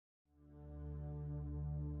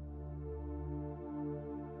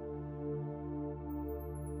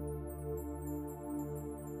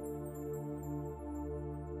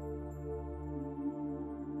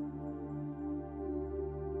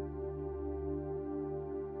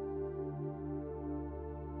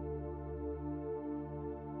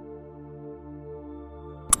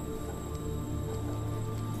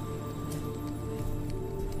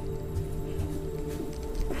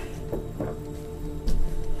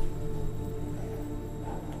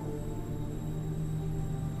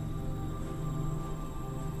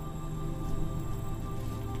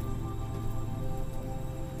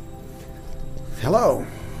Hello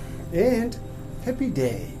and happy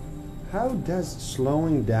day. How does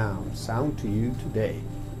slowing down sound to you today?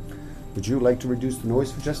 Would you like to reduce the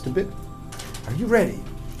noise for just a bit? Are you ready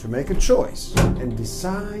to make a choice and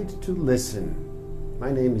decide to listen?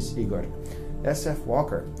 My name is Igor S.F.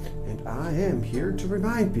 Walker, and I am here to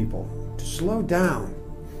remind people to slow down,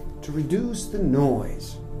 to reduce the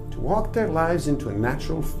noise, to walk their lives into a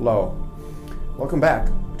natural flow. Welcome back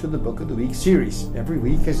to the Book of the Week series. Every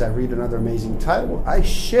week as I read another amazing title, I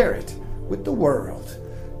share it with the world.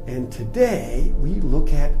 And today we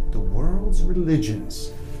look at The World's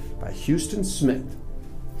Religions by Huston Smith.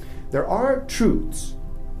 There are truths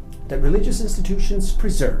that religious institutions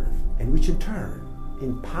preserve and which in turn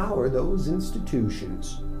empower those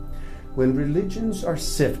institutions. When religions are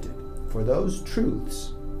sifted for those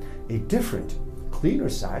truths, a different, cleaner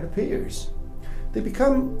side appears. They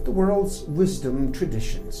become the world's wisdom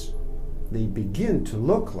traditions. They begin to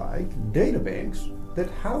look like databanks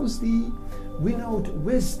that house the winnowed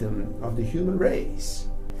wisdom of the human race.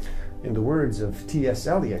 In the words of T.S.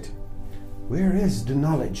 Eliot, where is the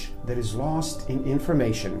knowledge that is lost in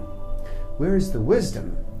information? Where is the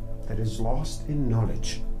wisdom that is lost in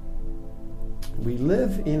knowledge? We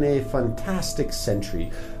live in a fantastic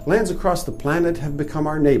century. Lands across the planet have become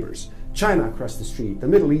our neighbors. China across the street, the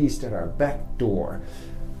Middle East at our back door.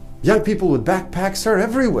 Young people with backpacks are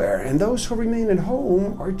everywhere, and those who remain at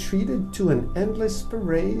home are treated to an endless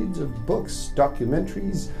parade of books,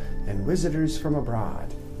 documentaries, and visitors from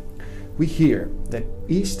abroad. We hear that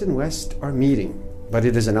East and West are meeting, but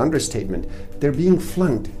it is an understatement. They're being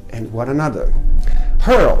flunked at one another,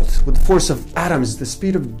 hurled with the force of atoms, the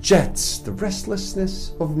speed of jets, the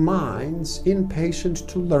restlessness of minds, impatient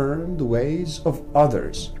to learn the ways of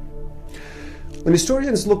others. When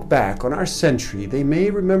historians look back on our century, they may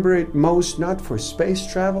remember it most not for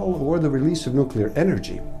space travel or the release of nuclear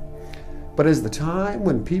energy, but as the time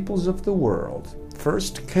when peoples of the world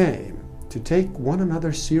first came to take one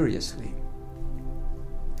another seriously.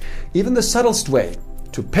 Even the subtlest way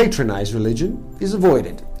to patronize religion is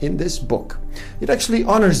avoided in this book. It actually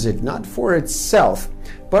honors it not for itself,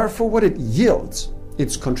 but for what it yields,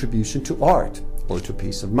 its contribution to art, or to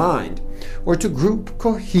peace of mind, or to group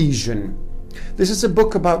cohesion. This is a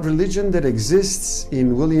book about religion that exists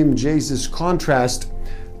in William James' contrast,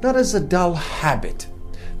 not as a dull habit,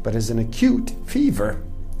 but as an acute fever.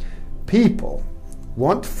 People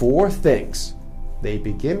want four things. They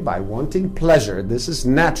begin by wanting pleasure. This is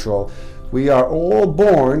natural. We are all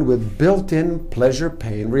born with built-in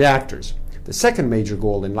pleasure-pain reactors. The second major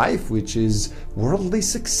goal in life, which is worldly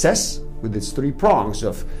success with its three prongs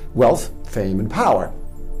of wealth, fame, and power.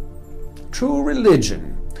 True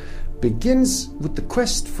religion begins with the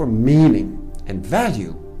quest for meaning and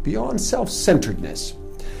value beyond self-centeredness.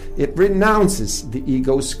 It renounces the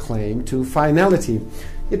ego's claim to finality.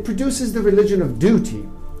 It produces the religion of duty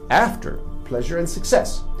after pleasure and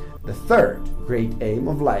success. The third great aim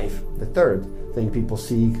of life, the third thing people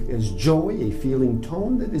seek, is joy, a feeling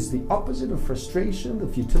tone that is the opposite of frustration, the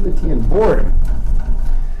futility, and boredom.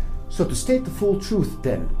 So to state the full truth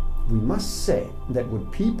then, we must say that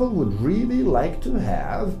what people would really like to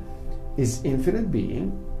have is infinite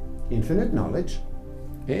being, infinite knowledge,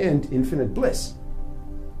 and infinite bliss.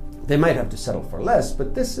 They might have to settle for less,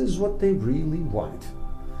 but this is what they really want.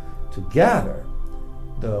 To gather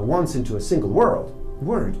the wants into a single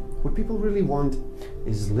word, what people really want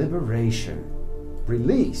is liberation,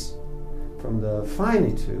 release from the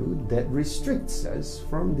finitude that restricts us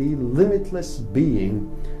from the limitless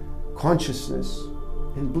being, consciousness,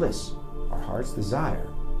 and bliss our heart's desire.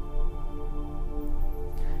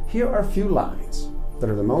 Here are a few lines that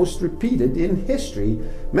are the most repeated in history,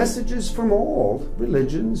 messages from all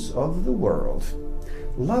religions of the world.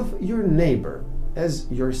 Love your neighbor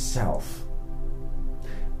as yourself.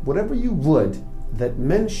 Whatever you would that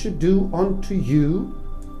men should do unto you,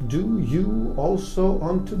 do you also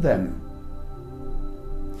unto them.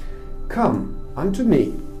 Come unto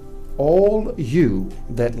me, all you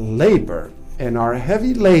that labor and are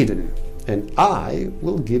heavy laden, and I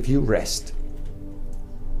will give you rest.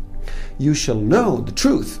 You shall know the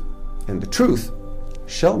truth, and the truth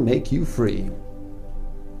shall make you free.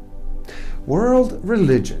 World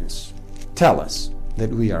religions tell us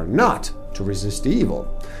that we are not to resist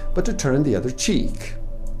evil, but to turn the other cheek.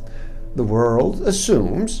 The world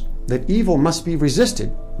assumes that evil must be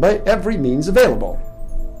resisted by every means available.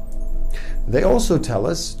 They also tell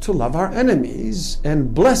us to love our enemies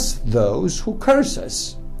and bless those who curse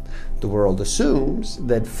us. The world assumes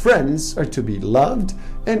that friends are to be loved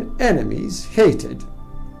and enemies hated.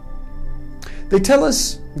 They tell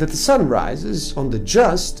us that the sun rises on the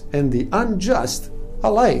just and the unjust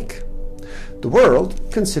alike. The world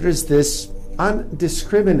considers this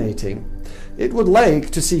undiscriminating. It would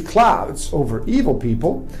like to see clouds over evil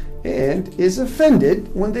people and is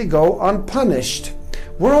offended when they go unpunished.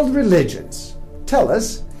 World religions tell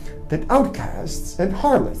us that outcasts and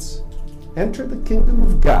harlots enter the kingdom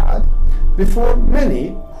of God before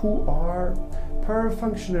many who are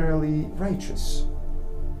perfunctorily righteous.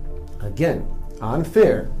 Again,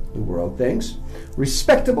 unfair, the world thinks.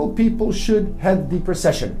 Respectable people should head the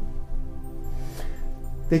procession.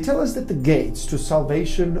 They tell us that the gates to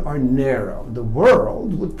salvation are narrow. The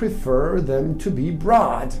world would prefer them to be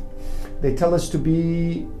broad. They tell us to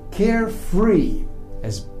be carefree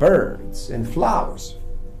as birds and flowers.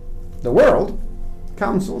 The world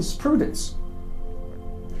counsels prudence.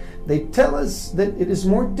 They tell us that it is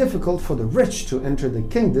more difficult for the rich to enter the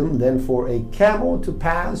kingdom than for a camel to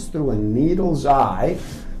pass through a needle's eye.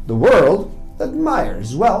 The world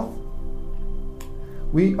admires wealth.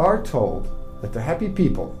 We are told that the happy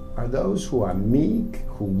people are those who are meek,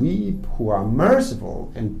 who weep, who are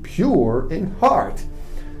merciful and pure in heart.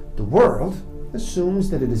 The world assumes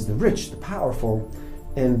that it is the rich, the powerful,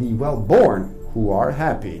 and the well-born who are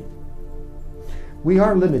happy. We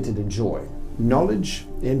are limited in joy, knowledge,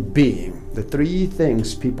 and being, the three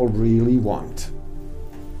things people really want.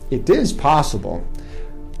 It is possible,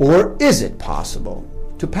 or is it possible,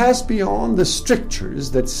 to pass beyond the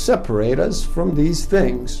strictures that separate us from these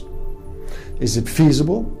things? Is it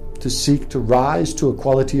feasible to seek to rise to a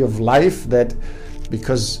quality of life that,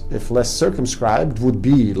 because if less circumscribed, would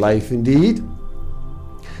be life indeed?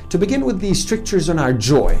 To begin with these strictures on our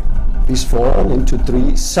joy, these fall into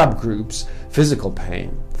three subgroups: physical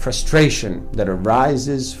pain, frustration that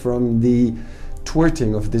arises from the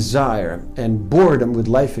thwarting of desire, and boredom with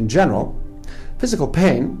life in general. Physical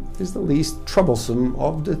pain is the least troublesome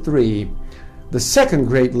of the three. The second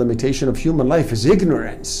great limitation of human life is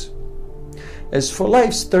ignorance. As for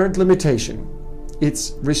life's third limitation,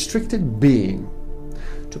 its restricted being.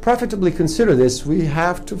 To profitably consider this, we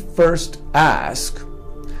have to first ask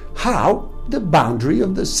how the boundary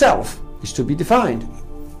of the self is to be defined.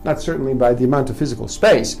 Not certainly by the amount of physical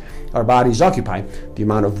space our bodies occupy, the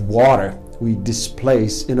amount of water we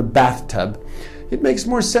displace in a bathtub. It makes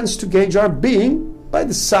more sense to gauge our being by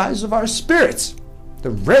the size of our spirits,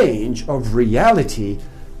 the range of reality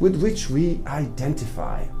with which we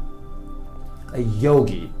identify. A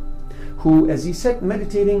yogi who, as he sat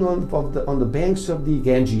meditating on the banks of the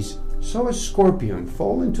Ganges, saw a scorpion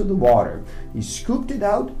fall into the water. He scooped it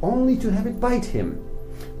out only to have it bite him.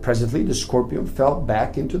 Presently, the scorpion fell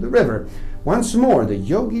back into the river. Once more, the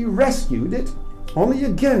yogi rescued it, only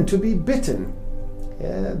again to be bitten.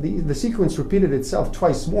 The sequence repeated itself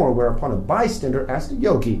twice more, whereupon a bystander asked the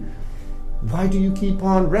yogi, "Why do you keep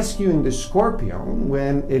on rescuing the scorpion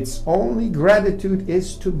when its only gratitude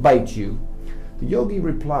is to bite you?" The yogi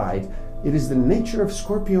replied, "It is the nature of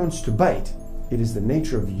scorpions to bite. It is the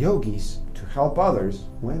nature of yogis to help others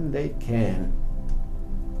when they can."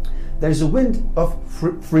 There's a wind of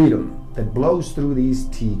freedom that blows through these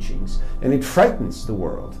teachings, and it frightens the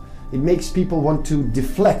world. It makes people want to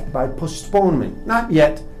deflect by postponement. Not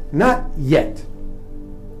yet, not yet.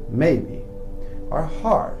 Maybe our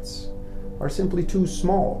hearts are simply too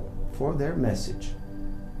small for their message.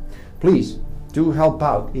 Please do help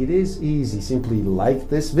out. It is easy. Simply like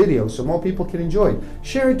this video so more people can enjoy it.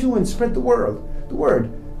 Share it too and spread the word.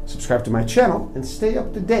 Subscribe to my channel and stay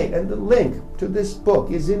up to date. And the link to this book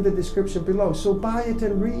is in the description below. So buy it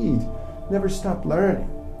and read. Never stop learning.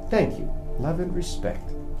 Thank you. Love and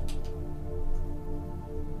respect.